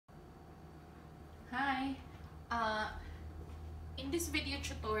uh, in this video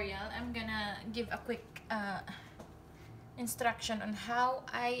tutorial, I'm gonna give a quick instruction on how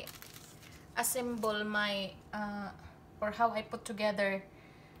I assemble my or how I put together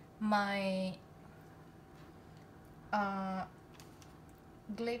my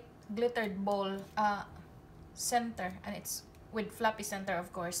glittered ball center, and it's with floppy center,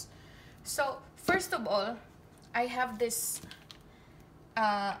 of course. So first of all, I have this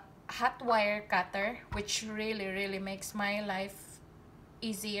hot wire cutter, which really makes my life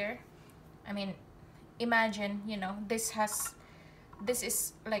easier. I mean, imagine, you know, this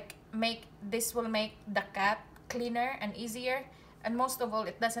is like this will make the cut cleaner and easier, and most of all,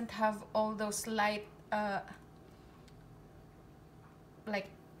 it doesn't have all those light like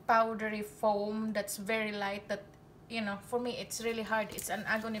powdery foam that's very light, that, you know, for me it's really hard. It's an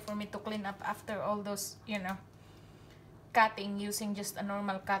agony for me to clean up after all those, you know, cutting using just a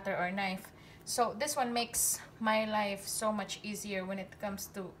normal cutter or knife. So this one makes my life so much easier when it comes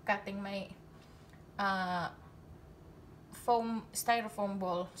to cutting my styrofoam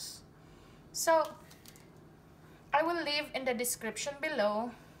balls. So I will leave in the description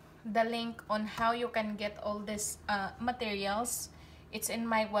below the link on how you can get all these materials. It's in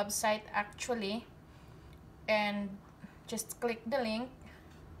my website actually, and just click the link.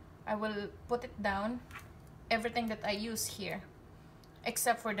 I will put it down, everything that I use here,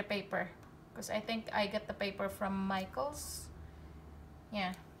 except for the paper, because I think I get the paper from Michael's.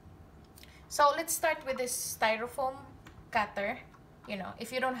 Yeah. So let's start with this styrofoam cutter. You know,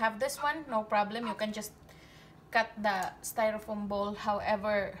 if you don't have this one, no problem. You can just cut the styrofoam ball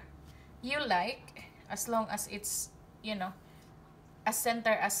however you like, as long as it's, you know, as center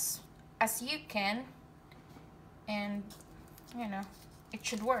as you can, and you know, it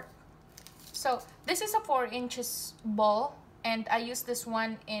should work. So this is a 4 inches ball, and I use this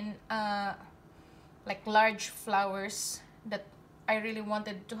one in like large flowers that I really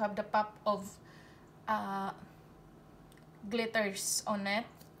wanted to have the pop of glitters on it.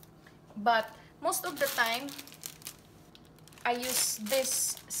 But most of the time I use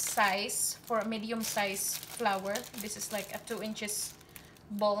this size for a medium size flower. This is like a 2 inches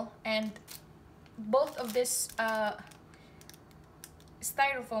ball, and both of this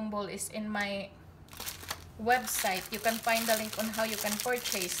styrofoam ball is in my website. You can find the link on how you can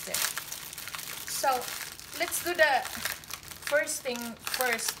purchase it. So let's do the first thing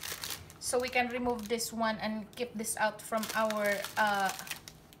first, so we can remove this one and keep this out from our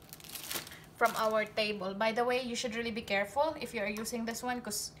table. By the way, you should really be careful if you are using this one,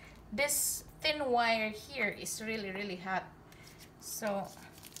 because this thin wire here is really hot. So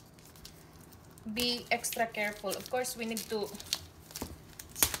be extra careful. Of course, we need to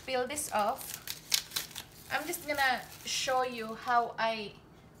peel this off. I'm just gonna show you how I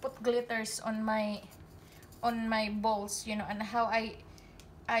put glitters on my balls, you know, and how I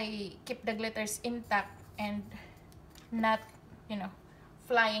keep the glitters intact and not, you know,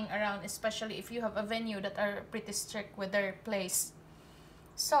 flying around, especially if you have a venue that are pretty strict with their place.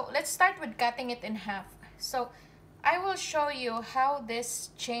 So let's start with cutting it in half. So I will show you how this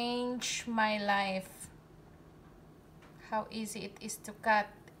changed my life, how easy it is to cut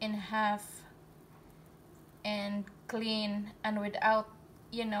in half and clean, and without,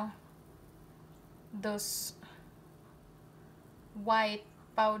 you know, those white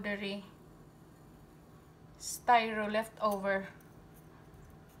powdery styro leftover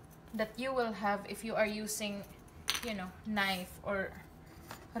that you will have if you are using, you know, knife or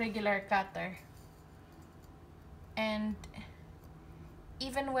regular cutter. And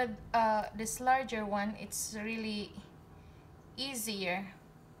even with this larger one, it's really easier,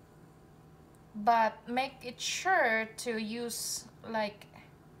 but make it sure to use like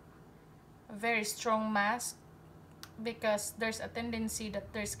a very strong mask, because there's a tendency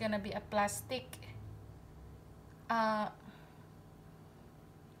that there's gonna be a plastic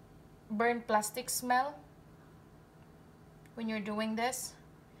burnt plastic smell when you're doing this.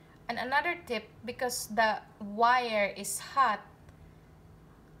 And another tip, because the wire is hot,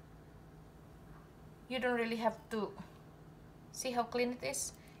 you don't really have to, see how clean it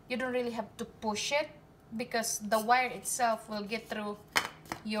is? You don't really have to push it, because the wire itself will get through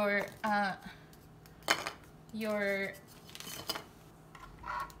your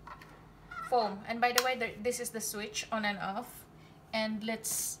foam. And by the way, this is the switch on and off. And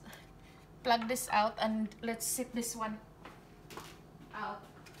let's plug this out, and let's sit this one out.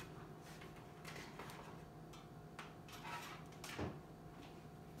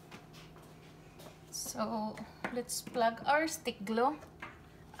 So let's plug our stick glue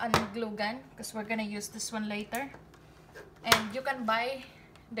and glue gun, because we're gonna use this one later. And you can buy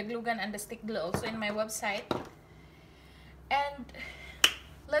the glue gun and the stick glue also in my website. And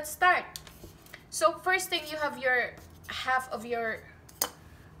let's start. So first thing, you have your half of your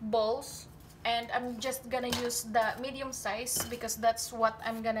balls, and I'm just gonna use the medium size because that's what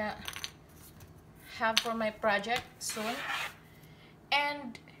I'm gonna have for my project soon.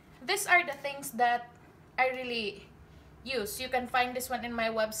 And these are the things that I really use. You can find this one in my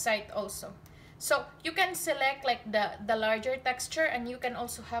website also. So you can select like the larger texture, and you can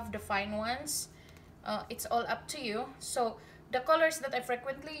also have the fine ones. It's all up to you. So the colors that I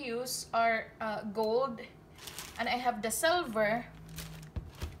frequently use are gold, and I have the silver,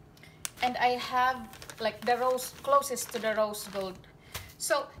 and I have like the rose, closest to the rose gold.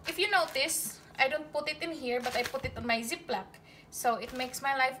 So if you notice, I don't put it in here, but I put it on my Ziploc. So it makes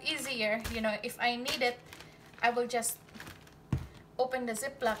my life easier. You know, if I need it, I will just open the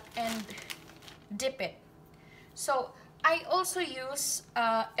Ziploc and dip it. So I also use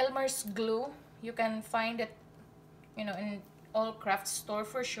Elmer's glue. You can find it, you know, in all craft store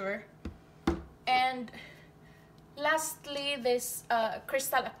for sure. And lastly, this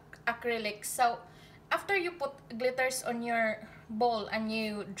crystal acrylic. So after you put glitters on your bowl and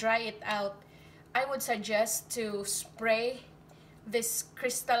you dry it out, I would suggest to spray this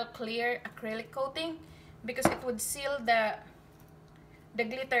crystal clear acrylic coating, because it would seal the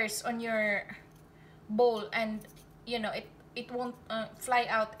glitters on your bowl, and you know, it won't fly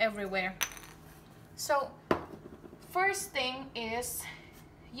out everywhere. So first thing is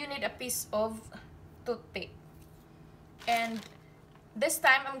you need a piece of toothpick, and this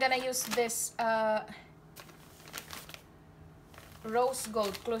time I'm gonna use this rose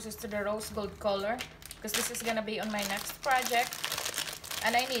gold, closest to the rose gold color, because this is gonna be on my next project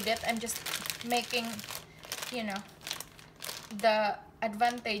and I need it. I'm just making, you know, the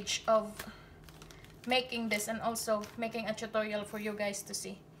advantage of making this and also making a tutorial for you guys to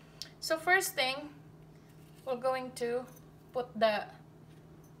see. So first thing, we're going to put the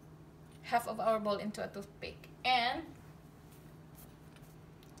half of our bowl into a toothpick, and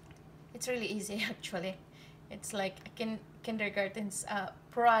it's really easy actually. It's like a kindergarten's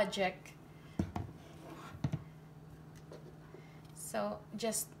project. So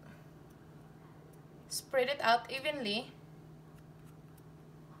just spread it out evenly.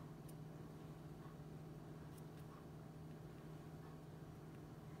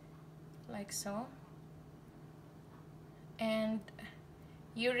 Like so. And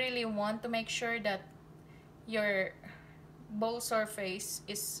you really want to make sure that your bowl surface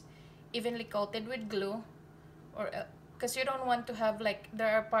is evenly coated with glue, or because you don't want to have like,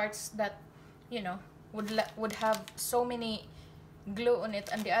 there are parts that, you know, would have so many glue on it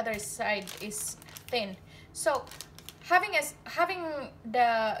and the other side is thin. So having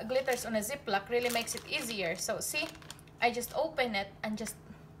the glitters on a Ziploc really makes it easier. So see, I just open it and just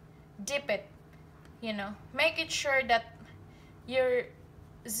dip it, you know, make it sure that your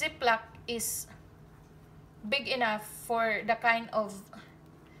Ziploc is big enough for the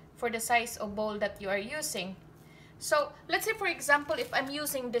for the size of bowl that you are using. So let's say, for example, if I'm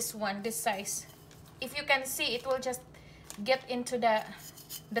using this one, this size, if you can see, it will just get into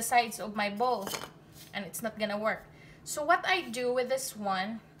the sides of my bowl and it's not gonna work. So what I do with this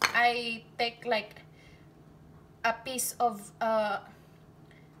one, I take like a piece of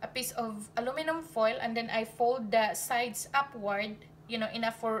aluminum foil, and then I fold the sides upward, you know,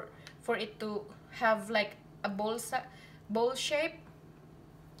 enough for it to have like a bowl shape,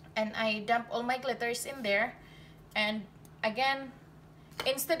 and I dump all my glitters in there. And again,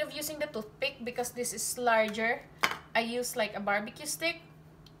 instead of using the toothpick, because this is larger, I use like a barbecue stick,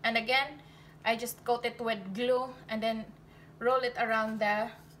 and again I just coat it with glue and then roll it around the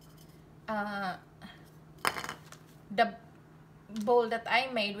bowl that I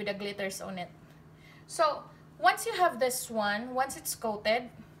made with the glitters on it. So once you have this one, once it's coated,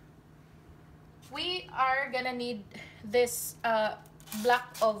 we are gonna need this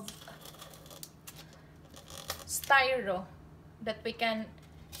block of styro that we can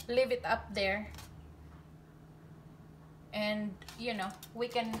leave it up there, and you know, we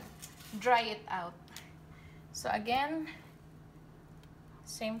can dry it out. So again,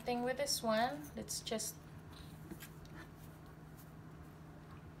 same thing with this one. Let's just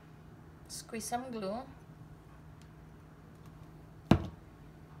squeeze some glue.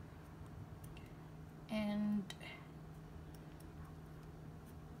 And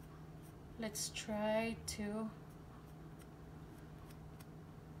let's try to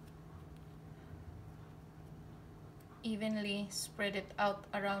evenly spread it out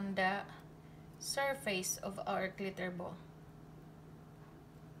around the surface of our glitter ball.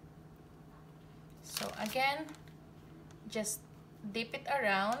 So again, just dip it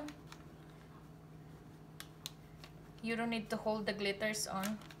around You don't need to hold the glitters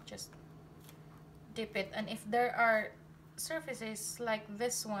on, just dip it. And if there are surfaces like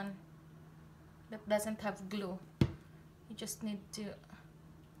this one that doesn't have glue, you just need to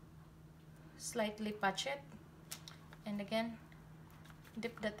slightly patch it, and again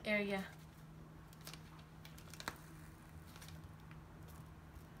dip that area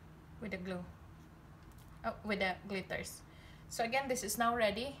with the glue, oh, with the glitters. So again, this is now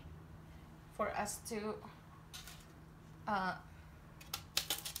ready for us to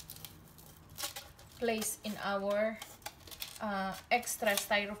place in our extra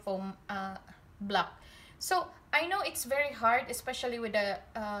styrofoam block. So I know it's very hard, especially with the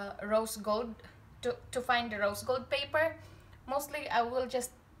rose gold, to find the rose gold paper. Mostly I will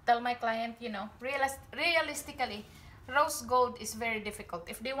just tell my client, you know, realistically, rose gold is very difficult.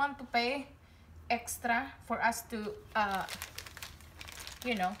 If they want to pay extra for us to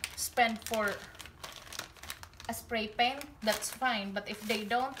you know, spend for a spray paint, that's fine. But if they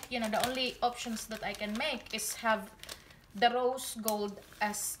don't, you know, the only options that I can make is have the rose gold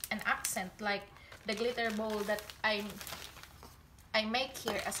as an accent, like the glitter bowl that I make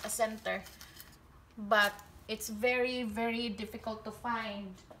here as a center. But it's very, very difficult to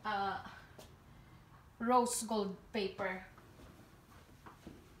find rose gold paper.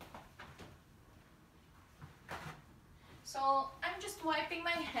 So I'm just wiping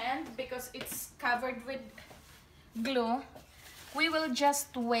my hand because it's covered with glue. We will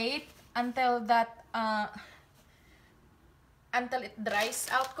just wait until that until it dries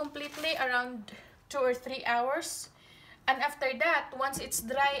out completely, around 2 or 3 hours. And after that, once it's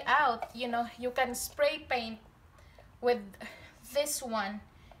dry out, you know, you can spray paint with this one.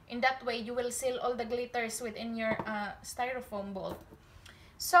 In that way, you will seal all the glitters within your styrofoam bowl.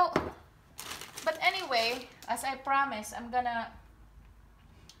 So, but anyway, as I promised, I'm gonna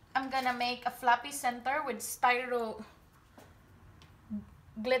make a floppy center with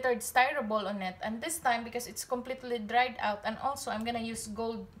glittered styro ball on it. And this time, because it's completely dried out, and also I'm gonna use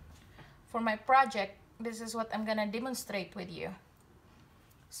gold for my project, this is what I'm gonna demonstrate with you.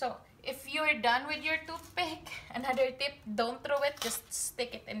 So if you're done with your toothpick, another tip, don't throw it, just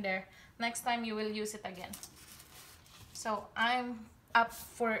stick it in there. Next time you will use it again. So I'm up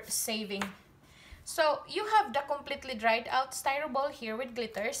for saving. So you have the completely dried out styro ball here with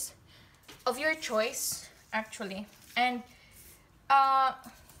glitters of your choice, actually. And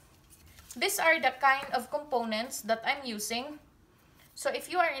these are the kind of components that I'm using. So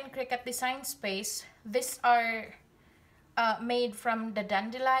if you are in Cricut Design Space, these are made from the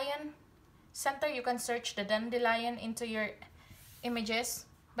dandelion center. You can search the dandelion into your images.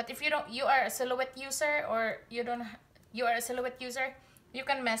 But if you are a silhouette user, or you are a silhouette user, you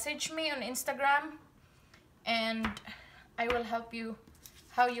can message me on Instagram and I will help you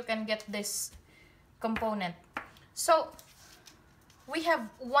how you can get this component. So we have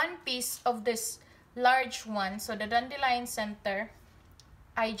one piece of this large one. So the dandelion center,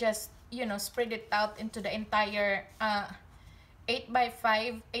 I just, you know, spread it out into the entire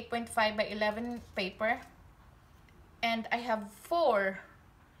 8x5, 8.5 by 11 paper. And I have 4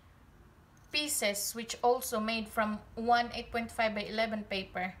 pieces which also made from one 8.5 by 11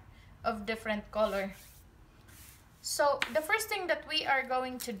 paper of different color. So the first thing that we are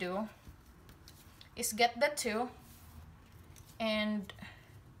going to do is get the 2 and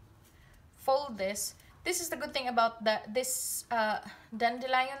fold this. This is the good thing about this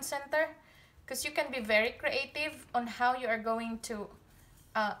dandelion center, because you can be very creative on how you are going to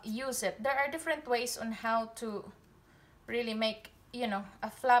use it. There are different ways on how to really make, you know, a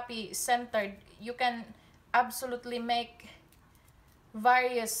floppy centered. You can absolutely make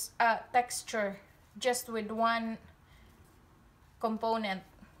various texture just with one component,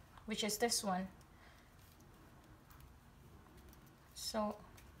 which is this one. So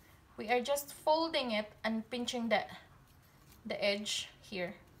we are just folding it and pinching the edge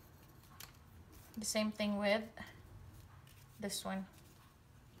here. The same thing with this one.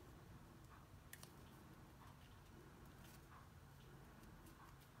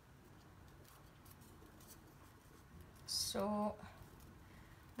 So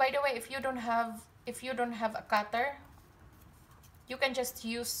by the way, if you don't have a cutter, you can just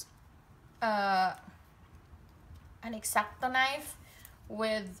use an X-Acto knife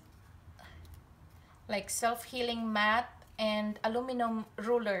with like self-healing mat and aluminum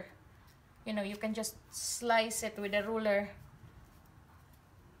ruler. You know, you can just slice it with a ruler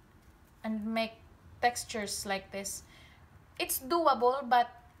and make textures like this. It's doable, but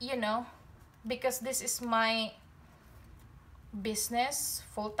you know, because this is my business,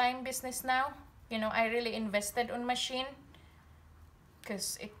 full-time business now, you know, I really invested on machine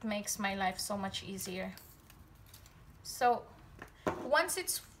because it makes my life so much easier. So once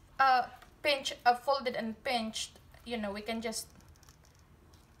it's folded and pinched, you know, we can just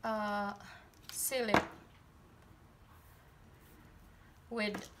seal it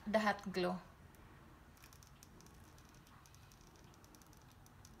with the hot glue.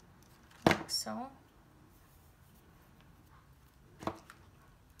 Like so.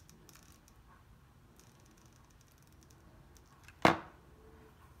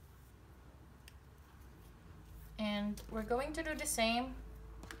 And we're going to do the same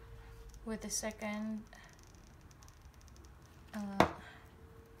with the second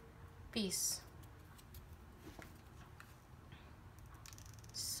piece.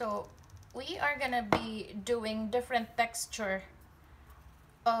 So we are gonna be doing different texture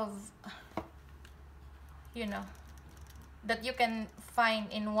of, you know, that you can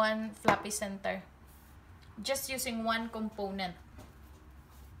find in one floppy center, just using one component,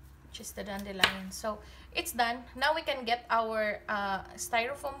 which is the dandelion. So it's done. Now we can get our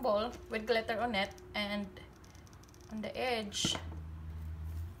styrofoam ball with glitter on it, and on the edge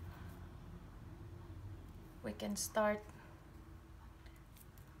we can start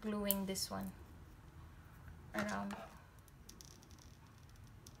gluing this one around.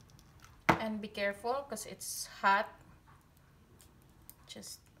 And be careful because it's hot.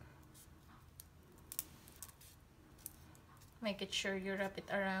 Just make it sure you wrap it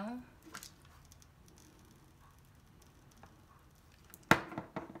around.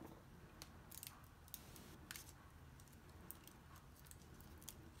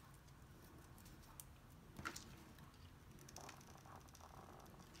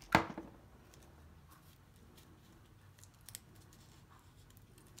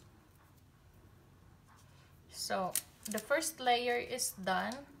 So the first layer is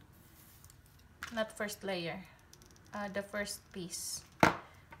done. Not first layer, the first piece.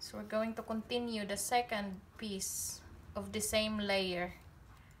 So we're going to continue the second piece of the same layer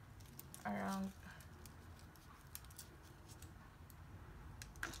around.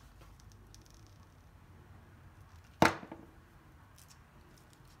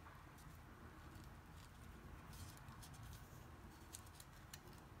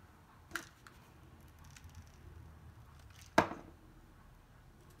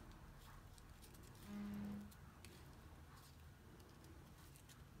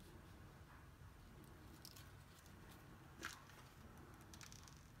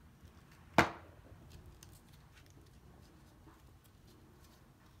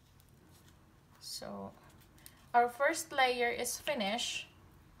 So our first layer is finished.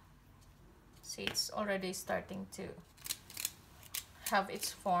 See, it's already starting to have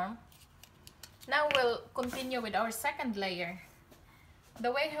its form. Now we'll continue with our second layer.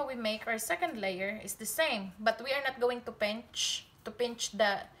 The way how we make our second layer is the same, but we are not going to pinch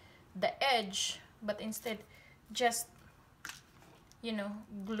the edge, but instead just, you know,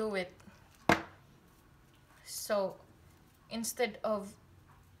 glue it. So instead of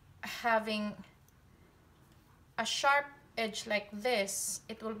having a sharp edge like this,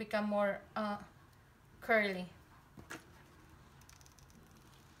 it will become more curly.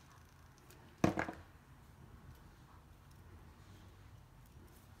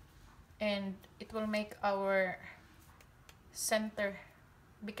 And it will make our center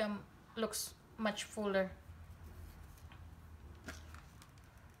looks much fuller.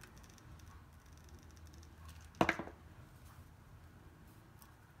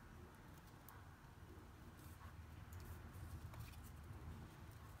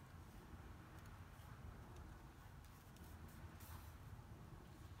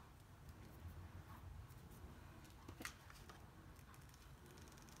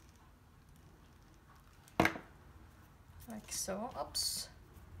 Like so. Oops.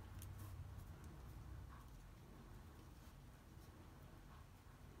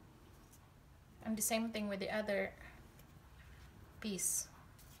 And the same thing with the other piece.